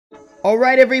All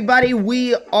right, everybody,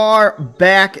 we are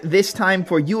back this time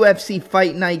for UFC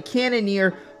Fight Night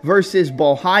Cannonier versus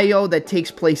Borralho that takes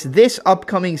place this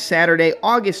upcoming Saturday,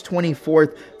 August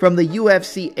 24th from the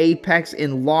UFC Apex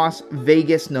in Las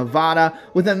Vegas, Nevada,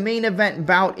 with a main event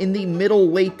bout in the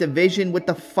middleweight division with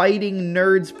the Fighting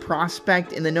Nerds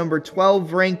prospect in the number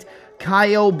 12 ranked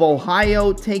Caio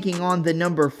Borralho taking on the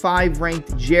number 5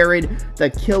 ranked Jared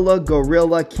the Killer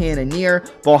Gorilla Cannonier.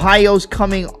 Borralho's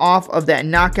coming off of that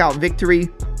knockout victory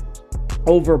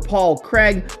over Paul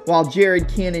Craig, while Jared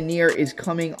Cannonier is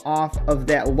coming off of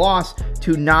that loss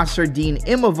to Nasruddin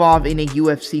Imavov in a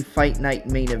UFC Fight Night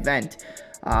main event.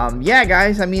 Yeah,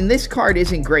 guys, I mean, this card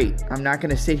isn't great. I'm not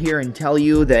going to sit here and tell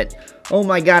you that, oh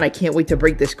my god, I can't wait to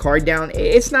break this card down.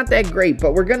 It's not that great,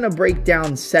 but we're going to break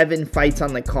down 7 fights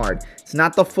on the card. It's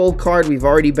not the full card. We've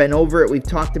already been over it. We've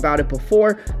talked about it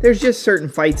before. There's just certain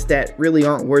fights that really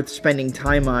aren't worth spending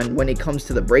time on when it comes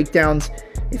to the breakdowns.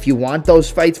 If you want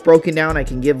those fights broken down, I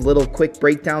can give little quick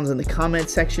breakdowns in the comment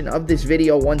section of this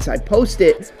video once I post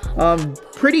it.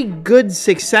 Pretty good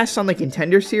success on the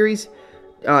Contender Series.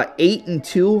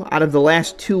 8-2 out of the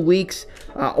last 2 weeks.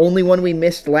 Only one we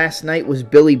missed last night was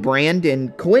Billy Brand,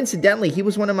 and coincidentally, he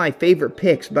was one of my favorite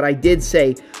picks, but I did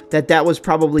say that that was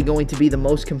probably going to be the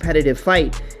most competitive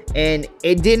fight, and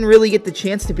it didn't really get the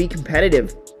chance to be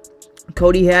competitive.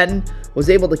 Cody Haddon was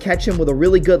able to catch him with a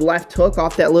really good left hook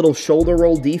off that little shoulder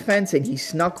roll defense, and he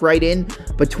snuck right in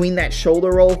between that shoulder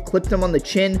roll, clipped him on the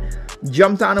chin,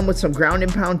 jumped on him with some ground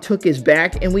and pound, took his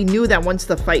back, and we knew that once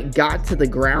the fight got to the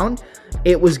ground,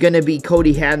 it was going to be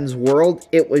Cody Haddon's world.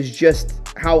 It was just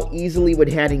how easily would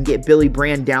Haddon get Billy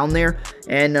Brand down there,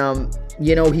 and,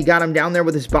 you know, he got him down there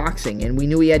with his boxing, and we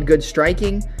knew he had good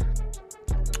striking.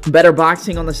 Better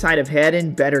boxing on the side of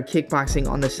Haddon, better kickboxing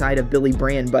on the side of Billy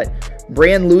Brand, but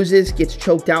Brand loses, gets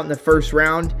choked out in the first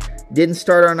round. Didn't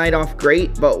start our night off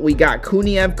great, but we got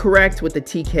Kuniev correct with the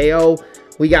TKO.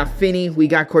 We got Finney, we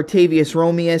got Cortavius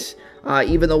Romeus,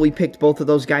 even though we picked both of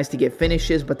those guys to get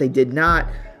finishes, but they did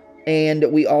not.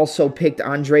 And we also picked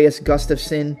Andreas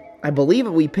Gustafsson. I believe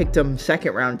we picked him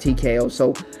second round TKO,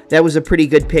 so that was a pretty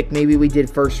good pick. Maybe we did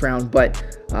first round, but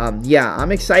yeah,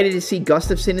 I'm excited to see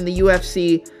Gustafsson in the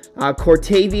UFC.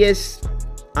 Cortavius,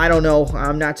 I don't know.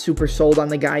 I'm not super sold on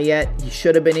the guy yet. He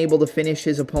should have been able to finish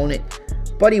his opponent,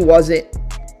 but he wasn't.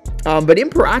 But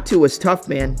Imperatu was tough,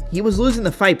 man. He was losing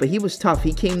the fight, but he was tough.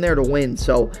 He came there to win,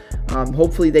 so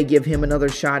hopefully they give him another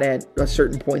shot at a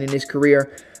certain point in his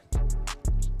career.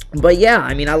 But yeah,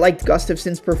 I mean, I liked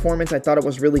Gustafsson's performance. I thought it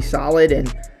was really solid,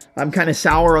 and I'm kind of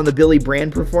sour on the Billy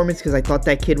Brand performance because I thought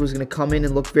that kid was going to come in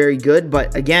and look very good.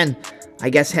 But again, I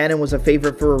guess Haddon was a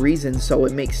favorite for a reason, so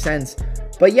it makes sense.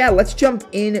 But yeah, let's jump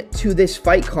into this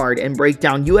fight card and break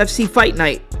down UFC Fight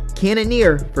Night,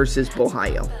 Cannonier versus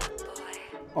Borralho.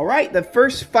 All right, the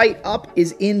first fight up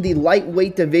is in the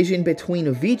lightweight division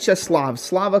between Vyacheslav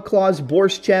Slavaklaus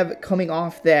Borshchev, coming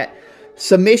off that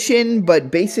submission,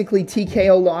 but basically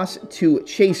TKO loss to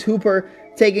Chase Hooper,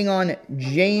 taking on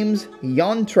James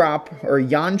Yantrop, or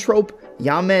Yantrop,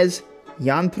 Yamez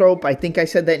Yantrop, I think I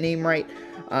said that name right.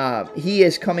 He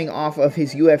is coming off of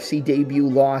his UFC debut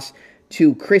loss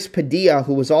to Chris Padilla,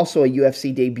 who was also a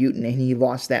UFC debutant, and he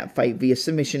lost that fight via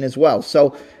submission as well.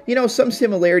 So, you know, some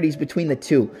similarities between the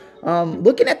two.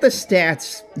 Looking at the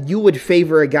stats, you would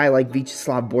favor a guy like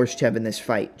Vyacheslav Borshchev in this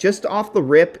fight. Just off the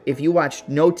rip, if you watched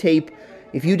no tape,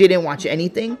 if you didn't watch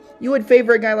anything, you would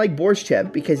favor a guy like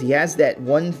Borshchev because he has that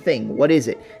one thing. What is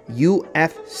it?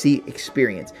 UFC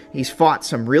experience. He's fought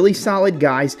some really solid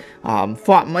guys,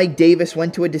 fought Mike Davis,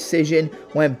 went to a decision,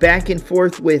 went back and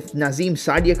forth with Nazim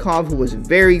Sadykhov, who was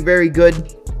very, very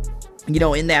good, you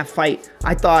know, in that fight.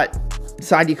 I thought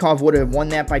Sadykhov would have won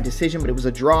that by decision, but it was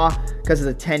a draw because of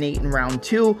the 10-8 in round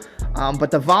 2.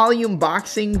 But the volume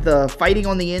boxing, the fighting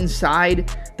on the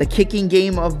inside, the kicking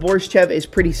game of Borshchev is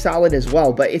pretty solid as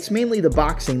well. But it's mainly the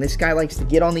boxing. This guy likes to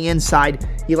get on the inside.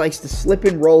 He likes to slip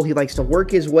and roll. He likes to work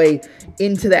his way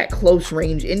into that close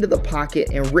range, into the pocket,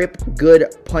 and rip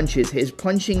good punches. His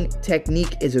punching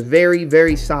technique is very,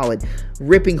 very solid.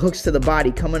 Ripping hooks to the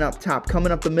body, coming up top,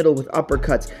 coming up the middle with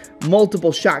uppercuts.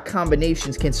 Multiple shot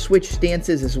combinations, can switch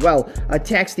stances as well.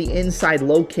 Attacks the inside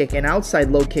low kick and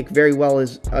outside low kick very well,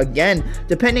 as again,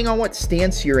 depending on what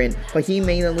stance you're in. But he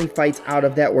mainly fights out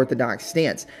of that orthodox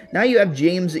stance. Now you have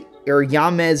James, or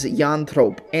Yamez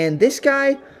Yantrop. And this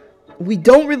guy, we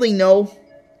don't really know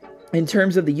in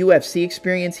terms of the UFC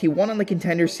experience. He won on the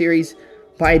Contender Series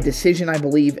by a decision, I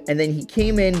believe, and then he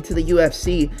came into the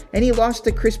UFC and he lost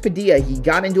to Chris Padilla. He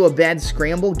got into a bad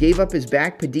scramble, gave up his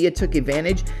back. Padilla took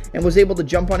advantage and was able to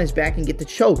jump on his back and get the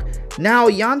choke. Now,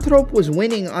 Yantrop was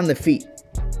winning on the feet.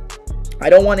 I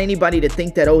don't want anybody to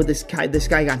think that, oh, this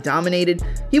guy got dominated.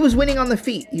 He was winning on the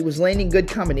feet. He was landing good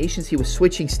combinations. He was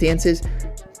switching stances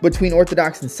between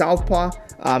orthodox and southpaw.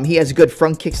 He has good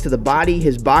front kicks to the body.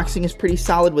 His boxing is pretty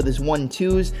solid with his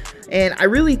 1-2s. And I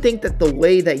really think that the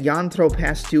way that Jantrop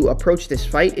has to approach this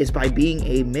fight is by being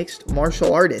a mixed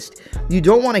martial artist. You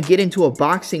don't want to get into a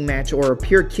boxing match or a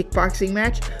pure kickboxing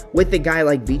match with a guy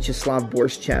like Vyacheslav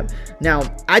Borshchev. Now,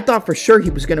 I thought for sure he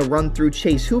was going to run through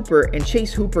Chase Hooper, and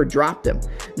Chase Hooper dropped him.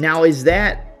 Now, is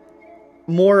that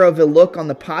more of a look on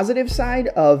the positive side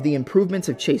of the improvements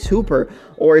of Chase Hooper,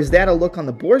 or is that a look on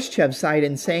the Borshchev side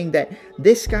and saying that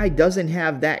this guy doesn't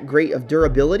have that great of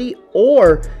durability,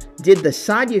 or did the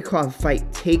Sadykhov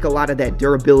fight take a lot of that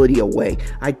durability away?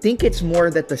 I think it's more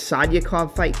that the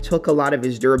Sadykhov fight took a lot of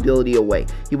his durability away.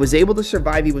 He was able to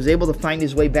survive. He was able to find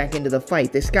his way back into the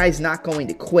fight. This guy's not going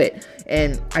to quit,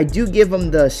 and I do give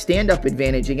him the stand-up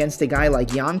advantage against a guy like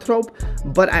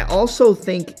Jantrop, but I also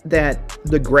think that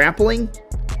the grappling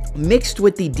mixed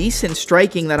with the decent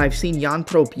striking that I've seen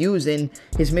Jantrop use in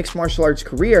his mixed martial arts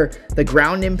career, the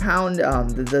ground and pound,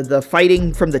 the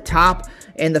fighting from the top,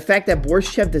 and the fact that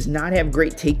Borshchev does not have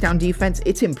great takedown defense,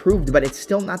 it's improved, but it's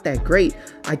still not that great.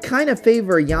 I kind of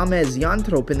favor Yamez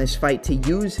Jantrop in this fight to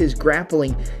use his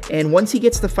grappling, and once he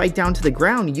gets the fight down to the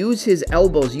ground, use his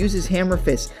elbows, use his hammer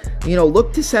fists, you know,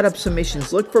 look to set up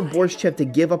submissions, look for Borshchev to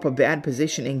give up a bad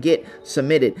position and get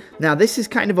submitted. Now, this is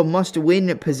kind of a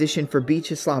must-win position for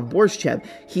Vyacheslav Borshchev.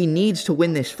 He needs to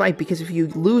win this fight, because if you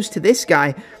lose to this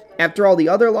guy, after all the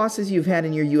other losses you've had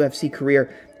in your UFC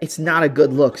career, it's not a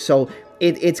good look. So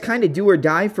it's kind of do or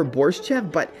die for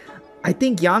Borshchev, but I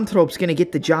think Jantrop's going to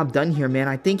get the job done here, man.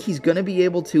 I think he's going to be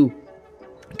able to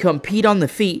compete on the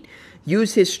feet,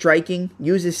 use his striking,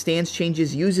 use his stance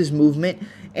changes, use his movement,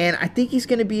 and I think he's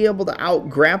going to be able to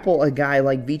out-grapple a guy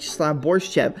like Vyacheslav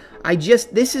Borshchev.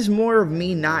 This is more of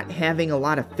me not having a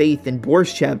lot of faith in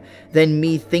Borshchev than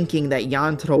me thinking that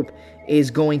Jantrop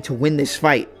is going to win this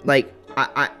fight. Like,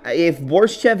 if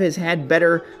Borshchev has had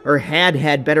better, or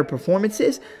had better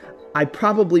performances, I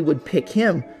probably would pick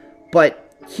him,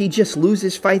 but he just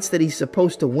loses fights that he's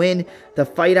supposed to win. The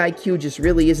fight IQ just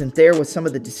really isn't there with some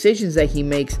of the decisions that he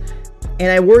makes, and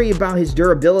I worry about his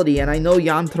durability. And I know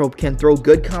Jantrop can throw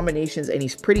good combinations, and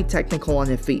he's pretty technical on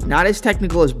the feet. Not as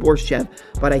technical as Borshchev,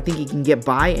 but I think he can get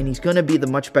by, and he's going to be the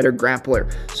much better grappler.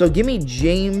 So give me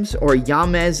James or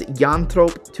Yamez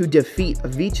Jantrop to defeat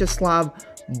Vyacheslav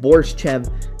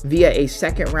Borshchev via a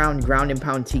second round ground and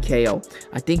pound TKO.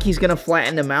 I think he's going to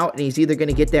flatten him out, and he's either going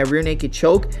to get that rear naked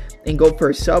choke and go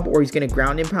for a sub, or he's going to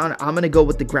ground and pound. I'm going to go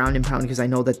with the ground and pound because I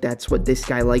know that that's what this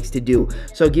guy likes to do.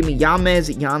 So give me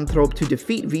Yamez Jantrop to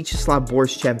defeat Vyacheslav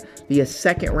Borshchev via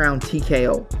second round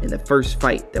TKO in the first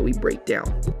fight that we break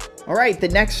down. All right, the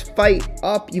next fight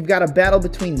up, you've got a battle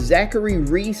between Zachary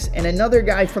Reese and another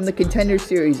guy from the Contender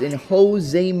Series in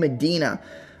Jose Medina.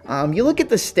 You look at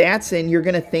the stats and you're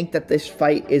going to think that this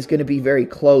fight is going to be very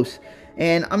close.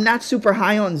 And I'm not super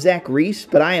high on Zach Reese,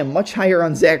 but I am much higher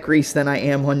on Zach Reese than I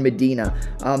am on Medina.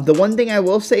 The one thing I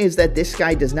will say is that this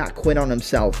guy does not quit on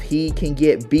himself. He can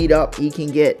get beat up, he can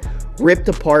get ripped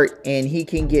apart, and he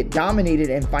can get dominated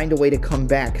and find a way to come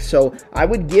back. So I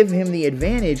would give him the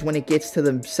advantage when it gets to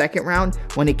the second round,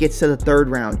 when it gets to the third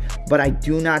round. But I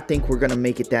do not think we're going to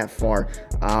make it that far.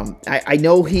 I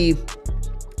know he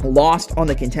lost on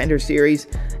the Contender Series,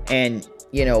 and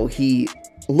you know, he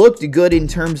looked good in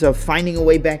terms of finding a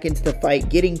way back into the fight,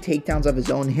 getting takedowns of his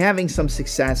own, having some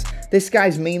success. This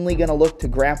guy's mainly going to look to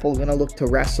grapple, going to look to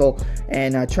wrestle,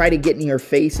 and try to get in your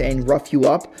face and rough you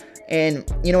up.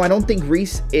 And you know, I don't think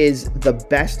Reese is the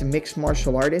best mixed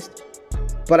martial artist,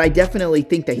 but I definitely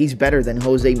think that he's better than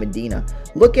Jose Medina.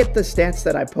 Look at the stats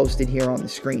that I posted here on the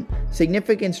screen.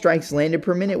 Significant strikes landed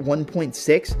per minute,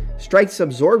 1.6. Strikes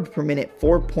absorbed per minute,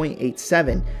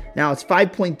 4.87. Now it's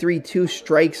 5.32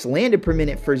 strikes landed per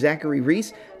minute for Zachary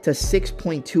Reese to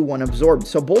 6.21 absorbed.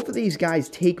 So both of these guys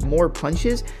take more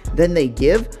punches than they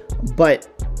give, but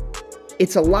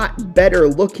it's a lot better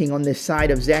looking on this side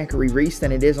of Zachary Reese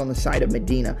than it is on the side of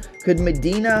Medina. Could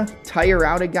Medina tire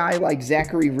out a guy like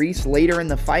Zachary Reese later in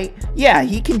the fight? Yeah,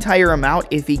 he can tire him out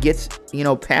if he gets, you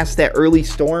know, past that early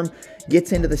storm,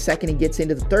 gets into the second and gets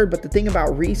into the third. But the thing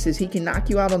about Reese is he can knock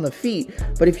you out on the feet,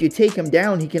 but if you take him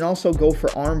down, he can also go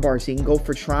for arm bars, he can go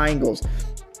for triangles.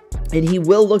 And he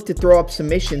will look to throw up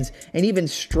submissions and even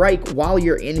strike while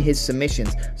you're in his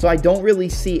submissions. So I don't really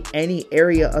see any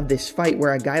area of this fight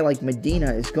where a guy like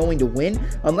Medina is going to win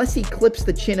unless he clips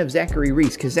the chin of Zachary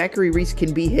Reese, because Zachary Reese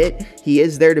can be hit. He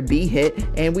is there to be hit,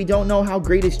 and we don't know how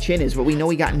great his chin is, but we know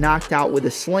he got knocked out with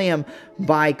a slam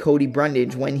by Cody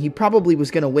Brundage when he probably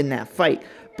was going to win that fight.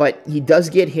 but he does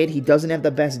get hit. He doesn't have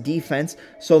the best defense,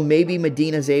 so maybe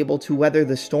Medina's able to weather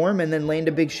the storm and then land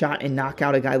a big shot and knock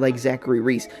out a guy like Zachary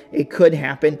Reese. It could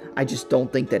happen. I just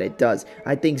don't think that it does.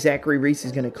 I think Zachary Reese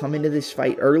is going to come into this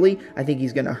fight early. I think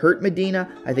he's going to hurt Medina.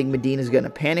 I think Medina's going to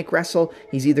panic wrestle.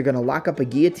 He's either going to lock up a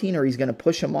guillotine or he's going to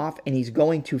push him off, and he's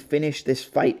going to finish this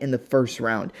fight in the first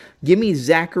round. Give me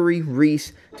Zachary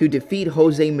Reese to defeat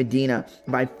Jose Medina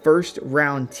by first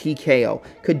round TKO.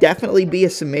 Could definitely be a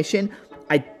submission.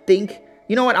 I think,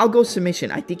 you know what, I'll go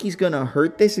submission. I think he's going to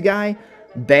hurt this guy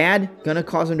bad, going to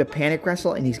cause him to panic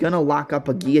wrestle, and he's going to lock up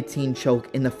a guillotine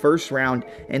choke in the first round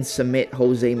and submit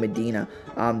Jose Medina.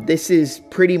 This is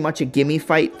pretty much a gimme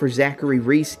fight for Zachary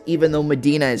Reese, even though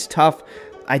Medina is tough.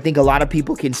 I think a lot of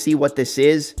people can see what this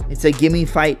is. It's a gimme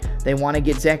fight. They want to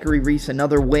get Zachary Reese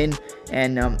another win.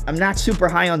 And I'm not super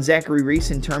high on Zachary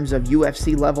Reese in terms of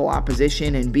UFC level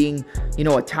opposition and being, you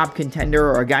know, a top contender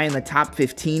or a guy in the top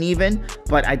 15 even.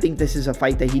 But I think this is a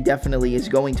fight that he definitely is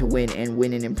going to win and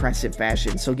win in impressive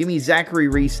fashion. So give me Zachary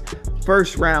Reese,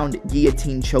 first round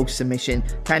guillotine choke submission,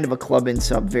 kind of a club and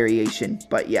sub variation.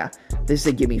 But yeah, this is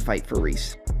a gimme fight for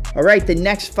Reese. All right, the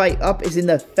next fight up is in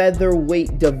the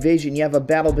featherweight division. You have a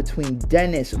battle between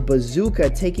Dennis Bazooka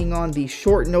taking on the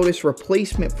short notice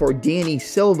replacement for Danny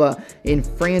Silva in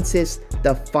Francis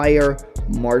the Fire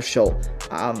Marshall.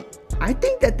 I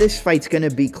think that this fight's going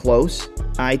to be close.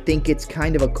 I think it's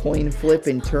kind of a coin flip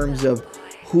in terms of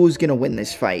who's going to win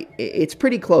this fight. It's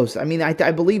pretty close. I mean,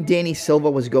 I believe Danny Silva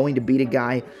was going to beat a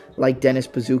guy like Dennis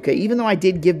Bazooka, even though I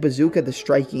did give Bazooka the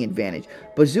striking advantage.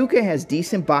 Bazooka has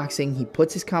decent boxing. He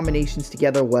puts his combinations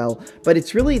together well, but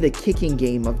it's really the kicking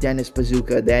game of Dennis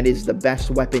Bazooka that is the best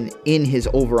weapon in his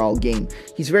overall game.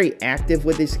 He's very active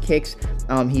with his kicks.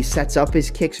 He sets up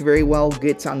his kicks very well,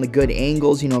 gets on the good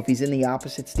angles. You know, if he's in the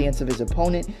opposite stance of his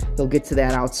opponent, he'll get to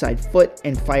that outside foot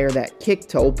and fire that kick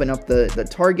to open up the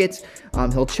targets.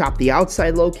 He'll chop the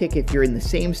outside low kick if you're in the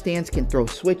same stance, can throw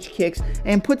switch kicks,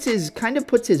 and puts his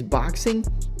boxing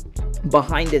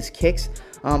behind his kicks.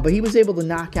 But he was able to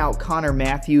knock out Connor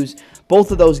Matthews.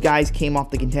 Both of those guys came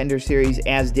off the Contender Series,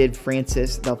 as did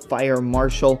Francis the Fire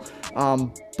Marshall.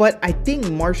 But I think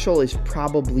Marshall is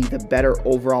probably the better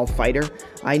overall fighter.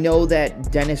 I know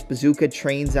that Dennis Bazooka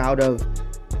trains out of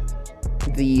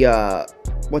the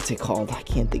what's it called? I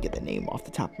can't think of the name off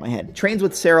the top of my head. Trains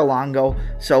with Sarah Longo,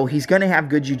 so he's going to have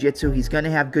good jiu-jitsu. He's going to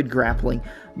have good grappling.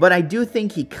 But I do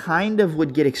think he kind of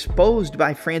would get exposed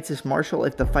by Francis Marshall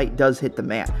if the fight does hit the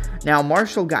mat. Now,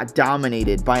 Marshall got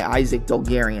dominated by Isaac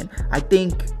Dolgarian. I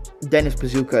think Dennis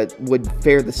Bazooka would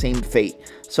fare the same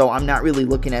fate. So I'm not really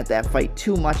looking at that fight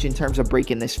too much in terms of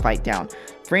breaking this fight down.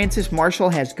 Francis Marshall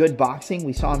has good boxing.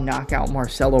 We saw him knock out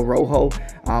Marcelo Rojo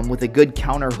with a good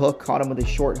counter hook, caught him with a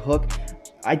short hook.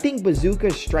 I think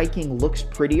Bazooka's striking looks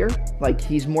prettier. Like,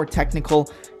 he's more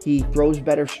technical. He throws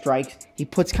better strikes. He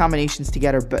puts combinations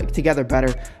together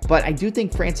better. But I do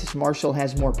think Francis Marshall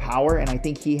has more power, and I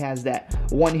think he has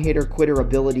that one-hitter quitter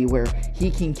ability where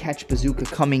he can catch Bazooka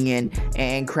coming in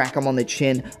and crack him on the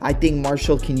chin. I think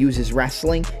Marshall can use his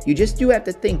wrestling. You just do have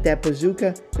to think that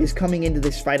Bazooka is coming into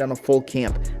this fight on a full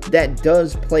camp. That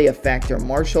does play a factor.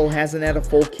 Marshall hasn't had a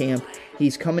full camp.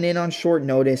 He's coming in on short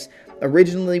notice.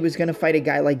 Originally was going to fight a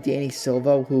guy like Danny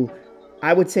Silva, who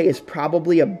I would say is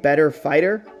probably a better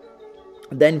fighter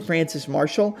than Francis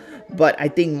Marshall, but I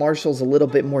think Marshall's a little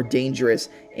bit more dangerous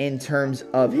in terms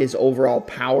of his overall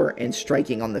power and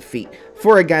striking on the feet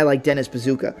for a guy like Dennis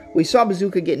Bazooka. We saw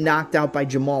Bazooka get knocked out by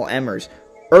Jamal Emmers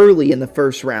early in the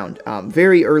first round,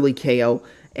 very early KO.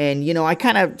 And, you know, I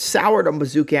kind of soured on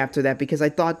Bazooka after that because I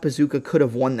thought Bazooka could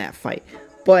have won that fight.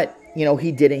 But, you know,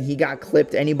 he didn't. He got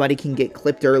clipped. Anybody can get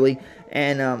clipped early.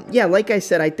 And, yeah, like I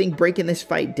said, I think breaking this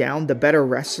fight down, the better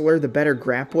wrestler, the better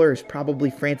grappler is probably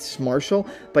Francis Marshall.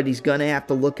 But he's going to have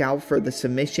to look out for the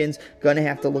submissions, going to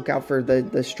have to look out for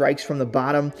the strikes from the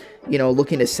bottom, you know,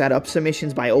 looking to set up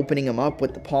submissions by opening them up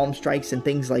with the palm strikes and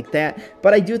things like that.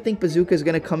 But I do think Bazooka is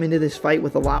going to come into this fight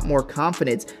with a lot more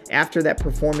confidence after that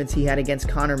performance he had against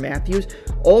Connor Matthews.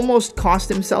 Almost cost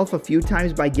himself a few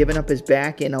times by giving up his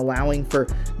back and allowing for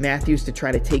Matthews to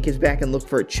try to take his back and look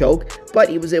for a choke. But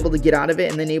he was able to get out of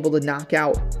it and then able to knock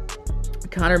out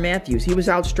Connor Matthews. He was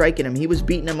out striking him. He was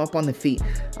beating him up on the feet.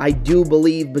 I do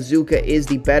believe Bazooka is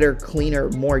the better, cleaner,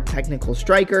 more technical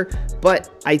striker,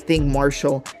 but I think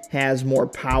Marshall has more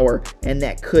power, and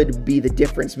that could be the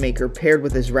difference maker paired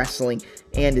with his wrestling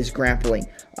and his grappling.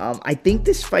 I think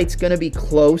this fight's going to be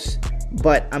close,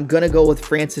 but I'm going to go with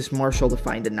Francis Marshall to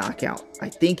find a knockout. I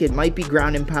think it might be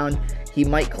ground and pound. He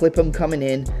might clip him coming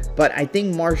in, but I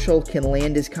think Marshall can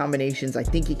land his combinations. I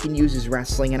think he can use his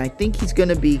wrestling, and I think he's going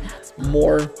to be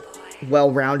more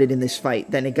well-rounded in this fight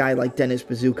than a guy like Dennis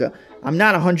Bazooka. I'm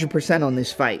not 100% on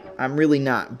this fight. I'm really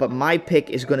not. But my pick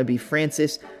is going to be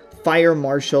Francis Fire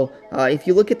Marshall. If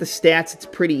you look at the stats, it's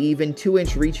pretty even.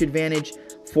 2-inch reach advantage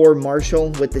for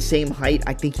Marshall with the same height.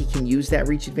 I think he can use that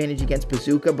reach advantage against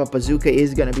Bazooka, but Bazooka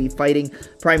is going to be fighting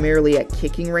primarily at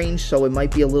kicking range, so it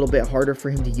might be a little bit harder for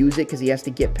him to use it because he has to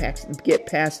get past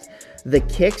the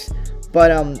kicks.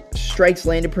 But strikes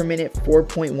landed per minute,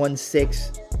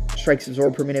 4.16. Strikes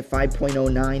absorbed per minute,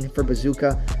 5.09 for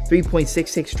Bazooka.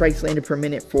 3.66 strikes landed per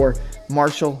minute for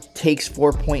Marshall. Takes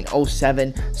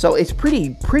 4.07. So it's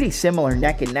pretty similar,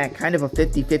 neck and neck, kind of a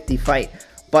 50-50 fight.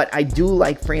 But I do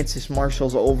like Francis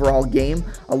Marshall's overall game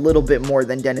a little bit more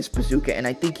than Dennis Bazooka, and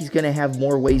I think he's going to have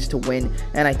more ways to win,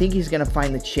 and I think he's going to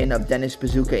find the chin of Dennis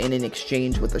Bazooka in an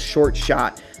exchange with a short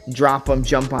shot, drop him,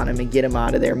 jump on him, and get him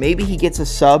out of there. Maybe he gets a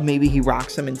sub, maybe he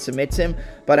rocks him and submits him,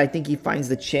 but I think he finds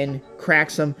the chin,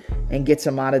 cracks him, and gets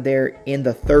him out of there in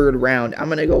the third round. I'm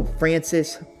going to go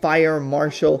Francis Fire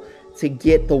Marshall to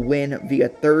get the win via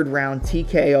third round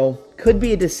TKO. Could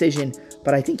be a decision,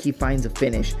 but I think he finds a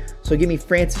finish. So give me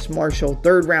Francis Marshall,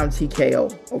 third round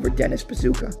TKO over Dennis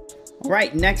Bazooka. All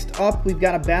right, next up, we've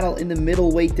got a battle in the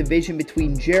middleweight division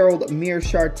between Gerald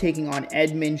Meerschaert taking on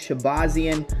Edmen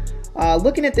Shahbazyan.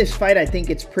 Looking at this fight, I think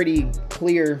it's pretty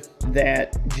clear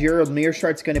that Gerald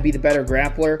Meerschaert's going to be the better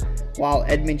grappler, while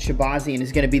Edmen Shahbazyan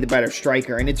is going to be the better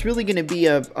striker. And it's really going to be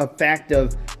a fact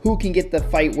of who can get the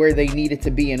fight where they need it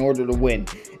to be in order to win.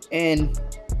 And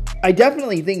I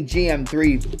definitely think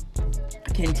GM3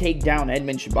 can take down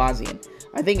Edmen Shahbazyan.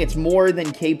 I think it's more than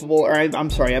capable, or I'm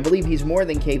sorry, I believe he's more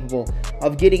than capable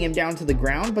of getting him down to the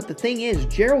ground. But the thing is,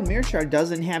 Gerald Meerschaert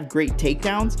doesn't have great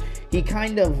takedowns. He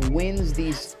kind of wins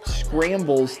these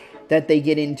scrambles that they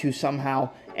get into somehow,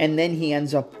 and then he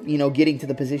ends up, getting to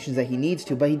the positions that he needs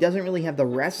to, but he doesn't really have the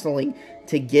wrestling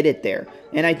to get it there.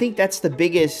 And I think that's the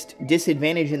biggest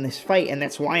disadvantage in this fight, and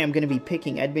that's why I'm going to be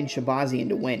picking Edmen Shahbazyan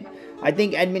to win. I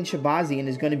think Edmen Shahbazyan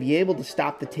is going to be able to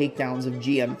stop the takedowns of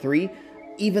GM3,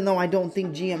 even though I don't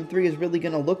think GM3 is really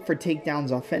going to look for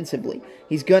takedowns offensively.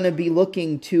 He's going to be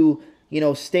looking to,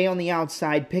 stay on the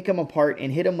outside, pick him apart,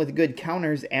 and hit him with good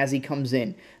counters as he comes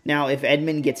in. Now, if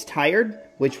Edmen gets tired,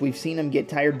 which we've seen him get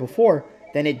tired before,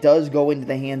 then it does go into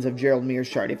the hands of Gerald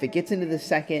Meerschaert. If it gets into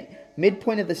the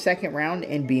midpoint of the second round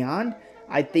and beyond,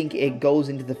 I think it goes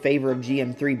into the favor of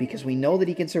GM3 because we know that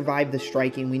he can survive the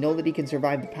striking. We know that he can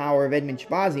survive the power of Edmen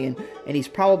Shahbazyan, and he's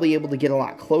probably able to get a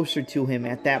lot closer to him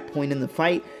at that point in the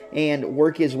fight and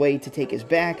work his way to take his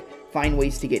back, find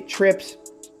ways to get trips,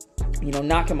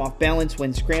 knock him off balance,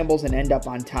 win scrambles, and end up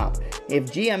on top.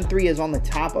 If GM3 is on the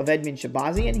top of Edmen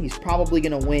Shahbazyan, he's probably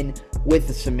going to win with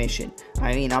a submission.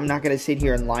 I mean, I'm not going to sit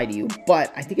here and lie to you,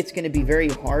 but I think it's going to be very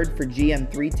hard for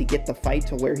GM3 to get the fight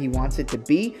to where he wants it to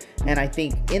be, and I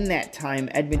think in that time,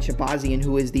 Edmen Shahbazyan,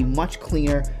 who is the much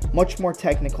cleaner, much more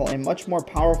technical, and much more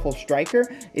powerful striker,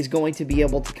 is going to be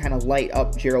able to kind of light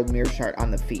up Gerald Meerschaert on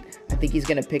the feet. I think he's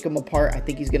going to pick him apart. I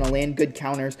think he's going to land good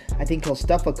counters. I think he'll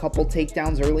stuff a couple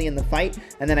takedowns early in the fight,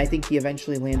 and then I think he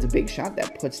eventually lands a big shot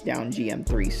that puts down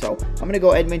GM3. So I'm going to go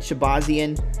Edmen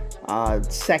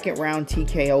Shahbazyan, second round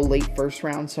TKO, late first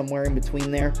round, somewhere in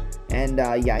between there. And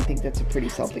yeah, I think that's a pretty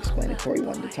self-explanatory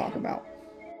one to talk about.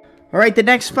 All right, the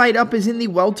next fight up is in the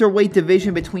welterweight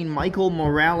division between Michael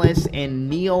Morales and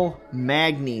Neil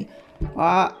Magny.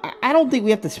 I don't think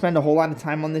we have to spend a whole lot of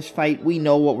time on this fight. We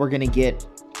know what we're going to get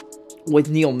with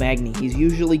Neil Magny. He's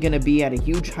usually going to be at a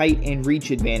huge height and reach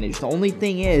advantage. The only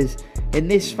thing is, in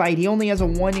this fight, he only has a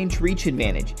 1-inch reach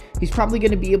advantage. He's probably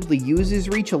going to be able to use his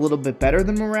reach a little bit better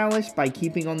than Morales by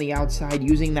keeping on the outside,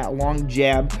 using that long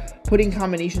jab, putting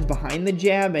combinations behind the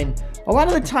jab, and a lot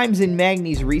of the times in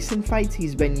Magny's recent fights,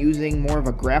 he's been using more of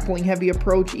a grappling-heavy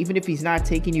approach. Even if he's not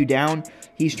taking you down,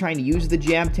 he's trying to use the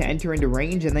jab to enter into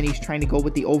range, and then he's trying to go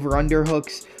with the over-under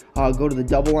hooks, go to the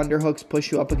double underhooks,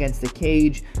 push you up against the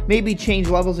cage, maybe change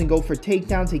levels and go for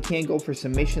takedowns. He can't go for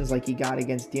submissions like he got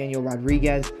against Daniel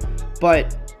Rodriguez.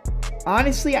 But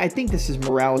honestly, I think this is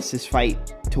Morales'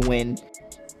 fight to win.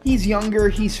 He's younger,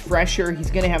 he's fresher, he's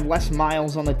going to have less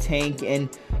miles on the tank. And,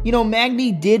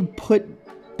 Magny did put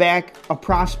back a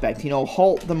prospect,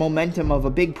 halt the momentum of a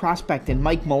big prospect in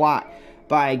Mike Malott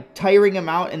by tiring him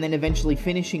out and then eventually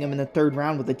finishing him in the third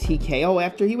round with a TKO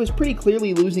after he was pretty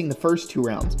clearly losing the first 2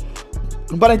 rounds.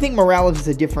 But I think Morales is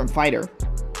a different fighter.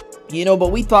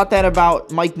 But we thought that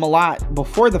about Mike Malott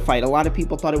before the fight. A lot of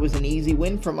people thought it was an easy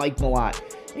win for Mike Malott.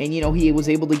 And, he was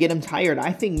able to get him tired.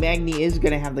 I think Magny is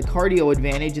going to have the cardio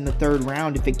advantage in the third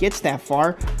round if it gets that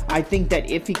far. I think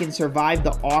that if he can survive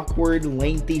the awkward,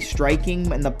 lengthy striking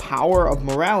and the power of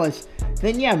Morales,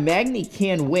 then yeah, Magny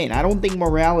can win. I don't think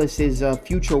Morales is a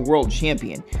future world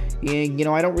champion. And, you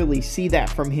know, I don't really see that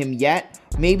from him yet.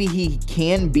 Maybe he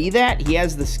can be that. He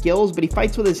has the skills, but he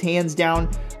fights with his hands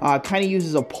down. Kind of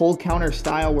uses a pull counter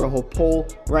style where he'll pull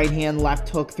right hand, left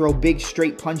hook, throw big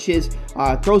straight punches.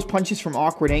 Throws punches from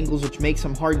awkward angles, which makes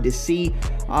him hard to see.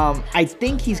 I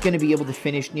think he's going to be able to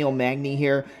finish Neil Magny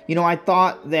here. You know, I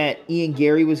thought that Ian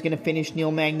Gary was going to finish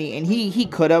Neil Magny, and he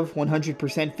could have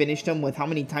 100% finished him with how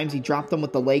many times he dropped him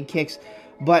with the leg kicks.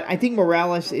 But I think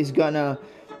Morales is going to,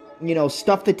 you know,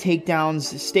 stuff the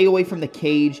takedowns, stay away from the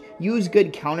cage, use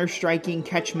good counter striking,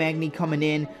 catch Magny coming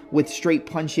in with straight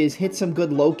punches, hit some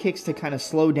good low kicks to kind of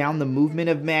slow down the movement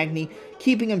of Magny,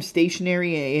 keeping him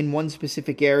stationary in one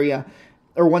specific area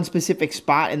or one specific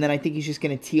spot, and then I think he's just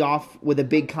going to tee off with a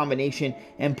big combination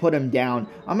and put him down.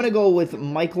 I'm going to go with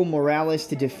Michael Morales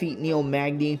to defeat Neil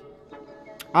Magny.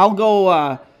 I'll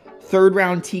go third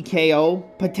round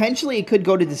TKO. Potentially it could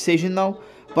go to decision though.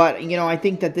 But, you know, I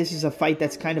think that this is a fight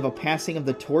that's kind of a passing of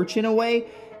the torch in a way.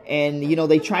 And, you know,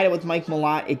 they tried it with Mike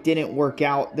Malott. It didn't work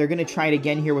out. They're going to try it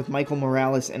again here with Michael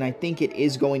Morales, and I think it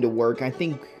is going to work. I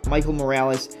think Michael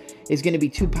Morales is going to be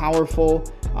too powerful.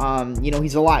 You know,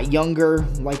 he's a lot younger.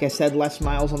 Like I said, less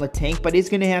miles on the tank, but is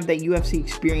going to have that UFC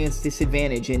experience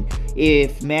disadvantage. And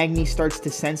if Magny starts to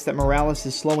sense that Morales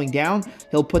is slowing down,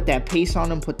 he'll put that pace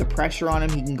on him, put the pressure on him.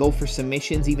 He can go for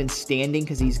submissions, even standing,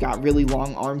 because he's got really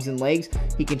long arms and legs.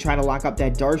 He can try to lock up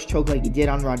that Darce choke like he did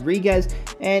on Rodriguez.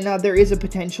 And there is a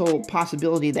potential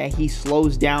possibility that he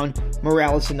slows down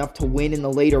Morales enough to win in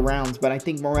the later rounds. But I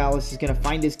think Morales is going to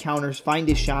find his counters, find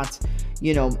his shots,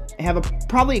 you know, have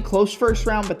probably a close first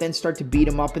round, but then start to beat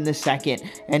him up in the second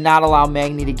and not allow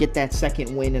Magny to get that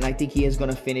second win. And I think he is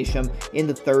going to finish him in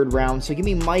the third round. So give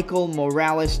me Michael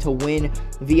Morales to win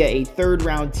via a third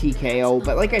round TKO.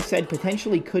 But like I said,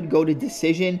 potentially could go to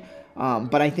decision.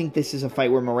 But I think this is a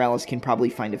fight where Morales can probably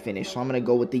find a finish. So I'm going to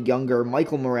go with the younger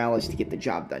Michael Morales to get the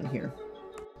job done here.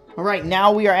 All right,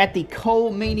 now we are at the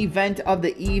co-main event of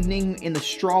the evening in the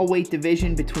strawweight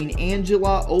division between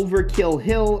Angela Overkill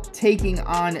Hill taking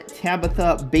on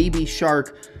Tabitha Baby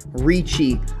Shark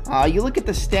Ricci. You look at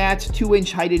the stats,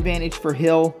 2-inch height advantage for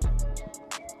Hill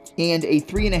and a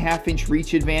 3.5-inch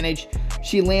reach advantage.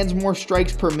 She lands more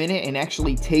strikes per minute and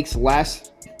actually takes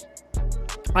less.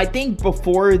 I think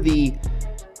before the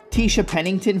Tisha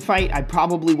Pennington fight, I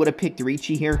probably would have picked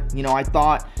Ricci here. You know, I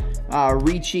thought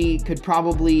Ricci could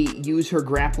probably use her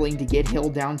grappling to get Hill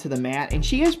down to the mat, and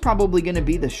she is probably going to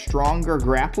be the stronger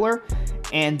grappler,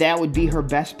 and that would be her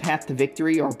best path to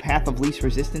victory, or path of least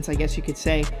resistance, I guess you could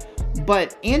say.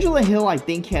 But Angela Hill, I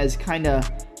think, has kind of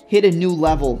hit a new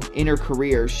level in her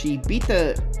career. She beat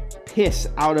the piss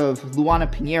out of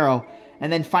Luana Pinheiro,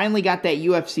 and then finally got that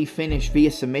UFC finish via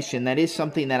submission. That is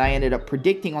something that I ended up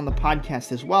predicting on the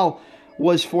podcast as well,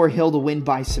 was for Hill to win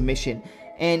by submission.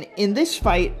 And in this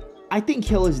fight, I think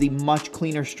Hill is the much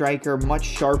cleaner striker, much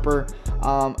sharper.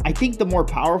 I think the more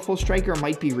powerful striker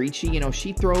might be Ricci. You know,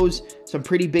 she throws some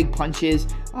pretty big punches.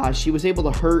 She was able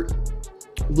to hurt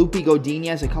Lupi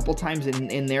Godinez a couple times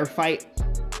in their fight.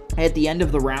 At the end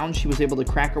of the round, she was able to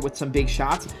crack her with some big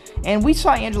shots. And we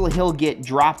saw Angela Hill get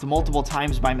dropped multiple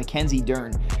times by Mackenzie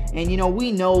Dern. And, you know,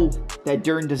 we know that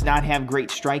Dern does not have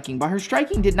great striking, but her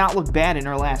striking did not look bad in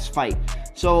her last fight.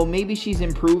 So maybe she's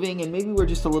improving, and maybe we're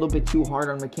just a little bit too hard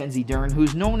on Mackenzie Dern,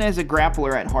 who's known as a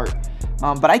grappler at heart.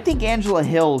 But I think Angela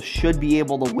Hill should be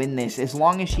able to win this as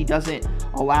long as she doesn't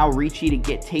allow Ricci to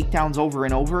get takedowns over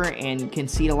and over and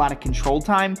concede a lot of control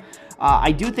time.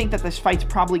 I do think that this fight's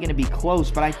probably going to be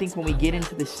close, but I think when we get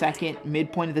into the second,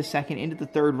 midpoint of the second, into the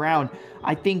third round,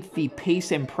 I think the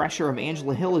pace and pressure of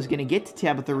Angela Hill is going to get to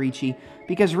Tabitha Ricci,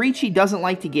 because Ricci doesn't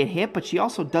like to get hit, but she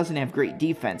also doesn't have great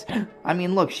defense. I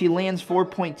mean, look, she lands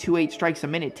 4.28 strikes a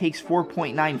minute, takes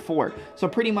 4.94. So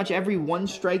pretty much every one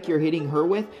strike you're hitting her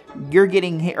with, you're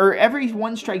getting hit, or every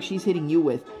one strike she's hitting you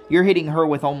with, you're hitting her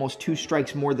with almost 2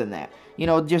 strikes more than that. You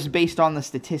know, just based on the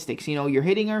statistics. You know, you're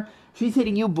hitting her, she's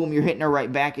hitting you, boom, you're hitting her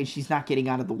right back, and she's not getting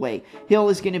out of the way. Hill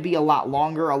is going to be a lot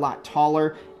longer, a lot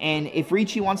taller, and if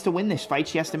Ricci wants to win this fight,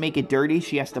 she has to make it dirty.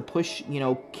 She has to push, you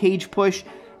know, cage push,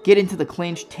 get into the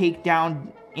clinch, take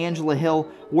down Angela Hill,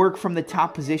 work from the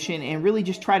top position, and really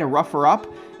just try to rough her up.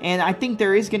 And I think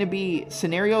there is going to be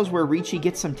scenarios where Ricci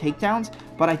gets some takedowns,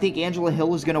 but I think Angela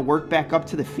Hill is going to work back up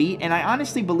to the feet. And I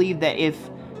honestly believe that if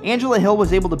Angela Hill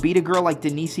was able to beat a girl like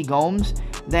Denise Gomes,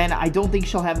 then I don't think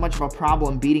she'll have much of a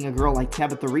problem beating a girl like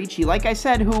Tabitha Ricci, like I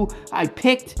said, who I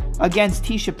picked against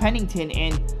Tisha Pennington.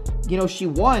 And you know, she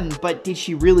won, but did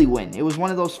she really win? It was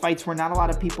one of those fights where not a lot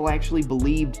of people actually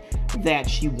believed that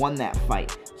she won that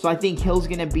fight. So I think Hill's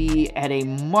going to be at a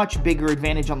much bigger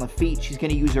advantage on the feet. She's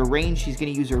going to use her range. She's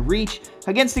going to use her reach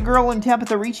against the girl in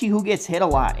Tabitha Ricci who gets hit a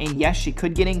lot. And yes, she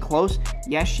could get in close.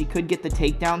 Yes, she could get the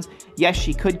takedowns. Yes,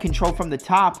 she could control from the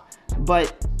top.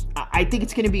 But I think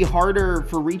it's going to be harder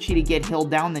for Ricci to get Hill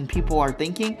down than people are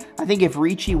thinking. I think if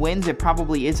Ricci wins, it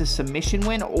probably is a submission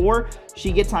win, or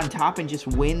she gets on top and just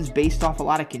wins based off a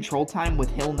lot of control time with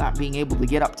Hill not being able to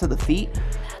get up to the feet.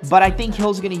 But I think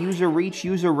Hill's going to use her reach,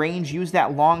 use her range, use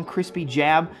that long, crispy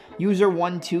jab, use her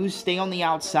 1-2s, stay on the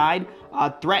outside,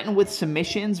 threaten with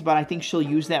submissions, but I think she'll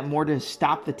use that more to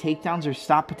stop the takedowns or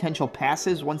stop potential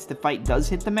passes once the fight does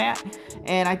hit the mat.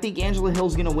 And I think Angela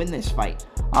Hill's going to win this fight.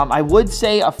 I would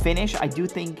say a finish. I do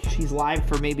think she's live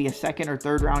for maybe a second or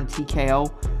third round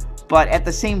TKO. But at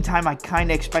the same time, I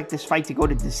kind of expect this fight to go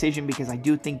to decision because I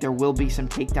do think there will be some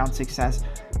takedown success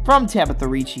from Tabitha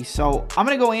Ricci. So I'm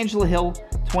going to go Angela Hill,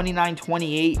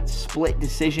 29-28, split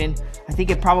decision. I think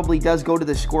it probably does go to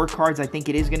the scorecards. I think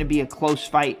it is going to be a close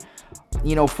fight,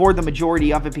 you know, for the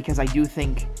majority of it, because I do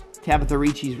think Tabitha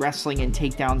Ricci's wrestling and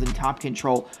takedowns and top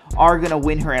control are going to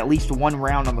win her at least one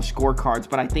round on the scorecards.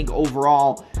 But I think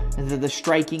overall, the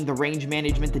striking, the range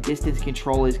management, the distance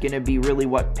control is going to be really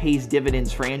what pays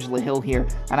dividends for Angela Hill here.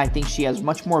 And I think she has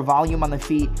much more volume on the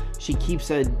feet. She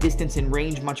keeps a distance and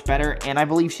range much better. And I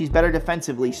believe she's better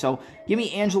defensively. So give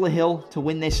me Angela Hill to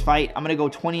win this fight. I'm going to go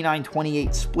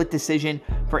 29-28 split decision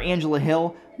for Angela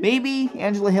Hill. Maybe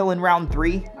Angela Hill in round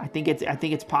 3. I think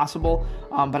it's possible.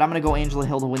 But I'm going to go Angela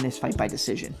Hill to win this fight by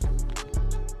decision.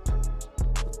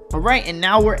 All right, and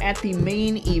now we're at the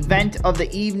main event of the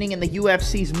evening in the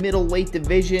UFC's middleweight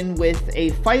division with a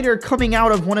fighter coming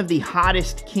out of one of the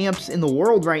hottest camps in the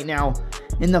world right now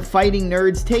in the Fighting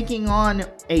Nerds, taking on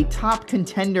a top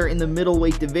contender in the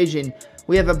middleweight division.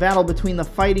 We have a battle between the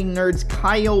Fighting Nerds'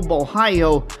 Caio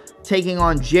Borralho taking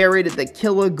on Jared the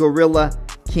Killer Gorilla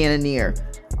Cannonier.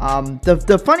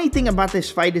 The funny thing about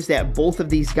this fight is that both of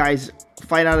these guys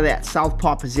fight out of that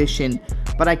southpaw position,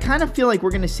 but I kind of feel like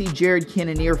we're going to see Jared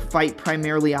Cannonier fight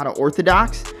primarily out of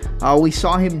orthodox. We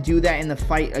saw him do that in the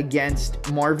fight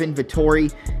against Marvin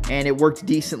Vettori, and it worked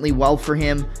decently well for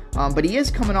him. But he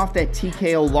is coming off that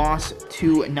TKO loss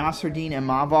to Nasruddin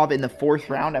Imavov in the 4th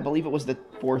round. I believe it was the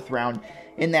 4th round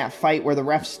in that fight where the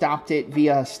ref stopped it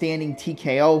via standing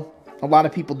TKO. A lot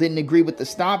of people didn't agree with the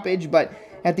stoppage, but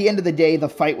at the end of the day, the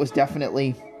fight was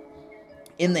definitely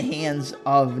in the hands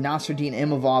of Nasruddin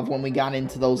Imavov when we got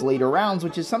into those later rounds,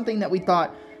 which is something that we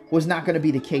thought was not going to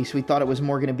be the case. We thought it was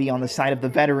more going to be on the side of the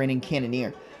veteran in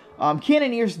Cannonier.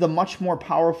 Cannonier's the much more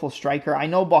powerful striker. I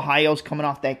know Borralho's coming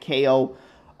off that KO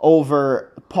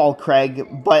over Paul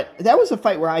Craig, but that was a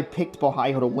fight where I picked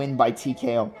Borralho to win by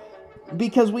TKO.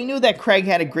 Because we knew that Craig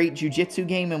had a great jiu-jitsu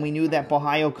game, and we knew that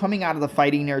Borralho, coming out of the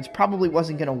Fighting Nerds, probably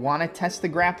wasn't going to want to test the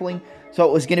grappling, so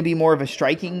it was going to be more of a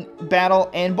striking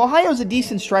battle. And Borralho's a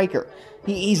decent striker.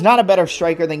 He's not a better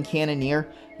striker than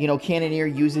Cannonier. You know, Cannonier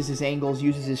uses his angles,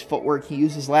 uses his footwork, he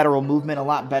uses lateral movement a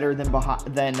lot better than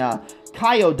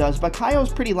Caio does, but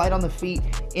Caio's pretty light on the feet,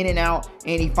 in and out,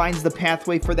 and he finds the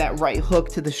pathway for that right hook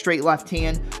to the straight left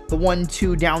hand, the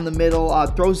 1-2 down the middle,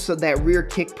 throws that rear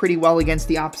kick pretty well against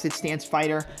the opposite stance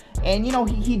fighter, and you know,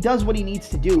 he does what he needs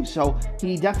to do, so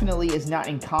he definitely is not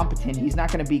incompetent. He's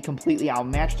not going to be completely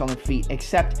outmatched on the feet,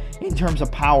 except in terms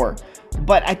of power.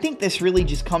 But I think this really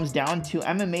just comes down to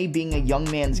MMA being a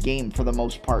young man's game for the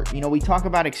most part. You know, we talk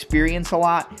about experience a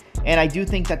lot, and I do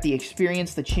think that the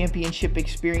experience, the championship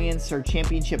experience or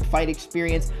championship fight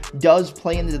experience does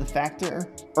play into the factor,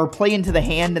 or play into the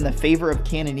hand in the favor of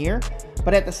Cannonier.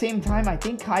 But at the same time, I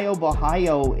think Caio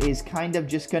Borralho is kind of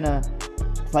just going to,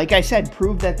 like I said,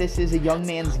 prove that this is a young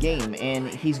man's game, and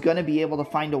he's going to be able to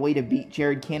find a way to beat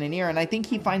Jared Cannonier, and I think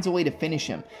he finds a way to finish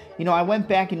him. You know, I went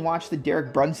back and watched the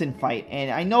Derek Brunson fight,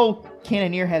 and I know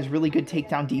Cannonier has really good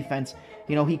takedown defense.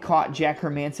 You know, he caught Jack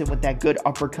Hermanson with that good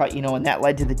uppercut, you know, and that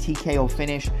led to the TKO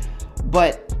finish.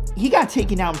 But he got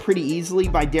taken down pretty easily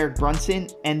by Derek Brunson,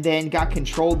 and then got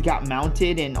controlled, got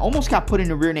mounted, and almost got put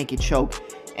in a rear naked choke.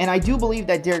 And I do believe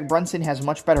that Derek Brunson has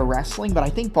much better wrestling, but I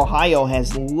think Borralho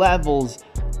has levels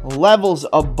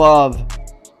above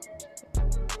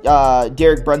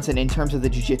Derek Brunson in terms of the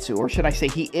jiu-jitsu, or should I say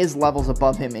he is levels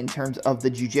above him in terms of the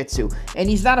jiu-jitsu, and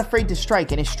he's not afraid to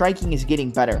strike, and his striking is getting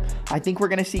better. I think we're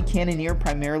going to see Cannonier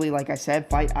primarily, like I said,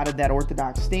 fight out of that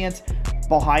orthodox stance.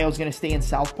 Borralho's going to stay in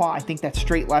southpaw. I think that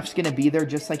straight left's going to be there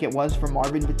just like it was for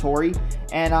Marvin Vettori,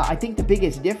 and I think the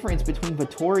biggest difference between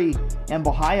Vettori and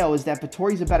Borralho is that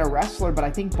Vettori's a better wrestler, but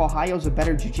I think Borralho's a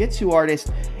better jiu-jitsu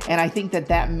artist, and I think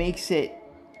that makes it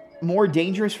more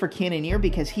dangerous for Cannonier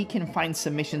because he can find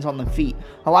submissions on the feet.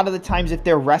 A lot of the times if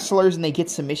they're wrestlers and they get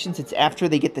submissions, it's after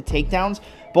they get the takedowns.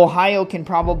 Borralho can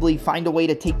probably find a way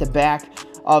to take the back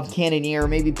of Cannonier,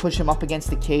 maybe push him up against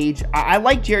the cage. I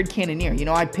like Jared Cannonier. You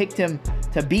know, I picked him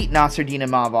to beat Nasruddin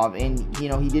Imavov, and, you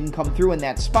know, he didn't come through in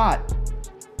that spot.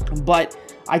 But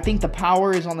I think the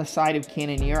power is on the side of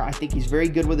Cannonier. I think he's very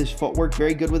good with his footwork,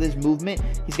 very good with his movement.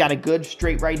 He's got a good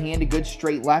straight right hand, a good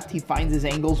straight left. He finds his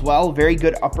angles well, very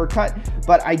good uppercut.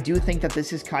 But I do think that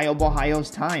this is Caio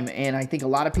Borralho's time, and I think a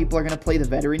lot of people are going to play the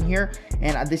veteran here.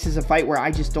 And this is a fight where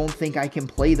I just don't think I can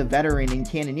play the veteran in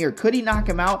Cannonier. Could he knock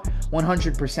him out?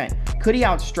 100%. Could he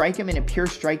outstrike him in a pure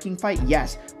striking fight?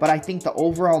 Yes. But I think the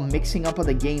overall mixing up of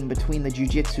the game between the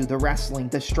jiu-jitsu, the wrestling,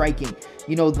 the striking,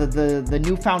 you know, the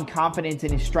newfound confidence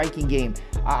in his striking game,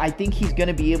 I think he's going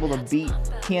to be able to beat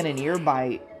Cannonier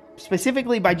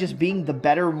specifically by just being the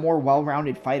better, more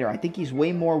well-rounded fighter. I think he's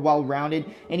way more well-rounded,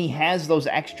 and he has those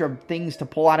extra things to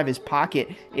pull out of his pocket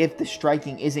if the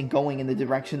striking isn't going in the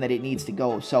direction that it needs to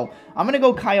go. So I'm going to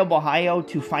go Caio Borralho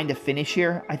to find a finish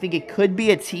here. I think it could be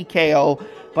a TKO,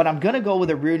 but I'm going to go with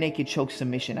a rear naked choke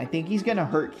submission. I think he's going to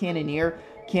hurt Cannonier.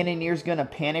 Cannonier's going to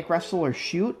panic wrestle or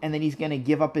shoot, and then he's going to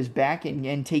give up his back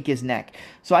and take his neck.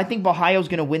 So I think Borralho's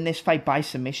going to win this fight by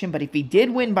submission, but if he did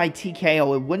win by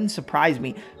TKO, it wouldn't surprise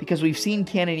me because we've seen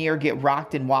Cannonier get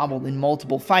rocked and wobbled in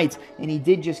multiple fights, and he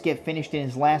did just get finished in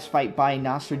his last fight by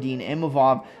Nasruddin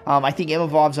Imavov. I think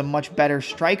Imavov's a much better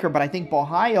striker, but I think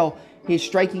Borralho, his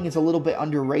striking is a little bit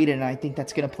underrated, and I think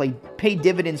that's going to pay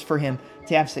dividends for him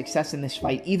to have success in this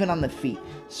fight, even on the feet.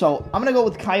 So I'm going to go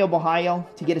with Caio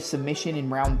Borralho to get a submission in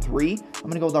round 3. I'm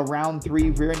going to go with a round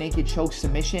 3 rear naked choke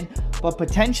submission, but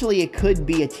potentially it could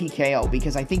be a TKO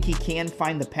because I think he can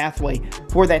find the pathway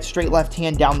for that straight left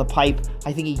hand down the pipe.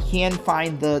 I think he can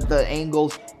find the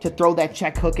angles to throw that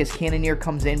check hook as Cannonier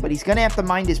comes in, but he's going to have to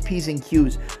mind his P's and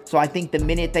Q's. So I think the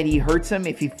minute that he hurts him,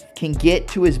 if he can get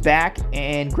to his back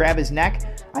and grab his neck,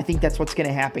 I think that's what's going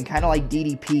to happen, kind of like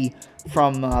DDP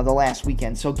from the last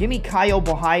weekend. So give me Caio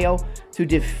Borralho to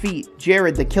defeat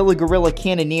Jared the Killer Gorilla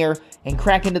Cannonier and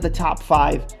crack into the top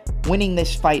 5, winning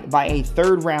this fight by a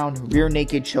 3rd round rear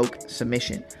naked choke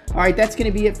submission. All right, that's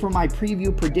going to be it for my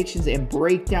preview, predictions, and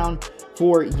breakdown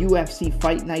for UFC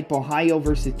Fight Night Borralho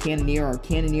versus Cannonier, or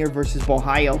Cannonier versus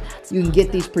Borralho. You can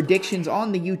get these predictions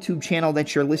on the YouTube channel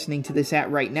that you're listening to this at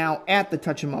right now, at the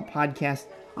Touch 'Em Up Podcast.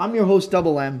 I'm your host,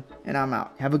 Double M, and I'm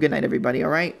out. Have a good night, everybody,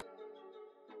 all right?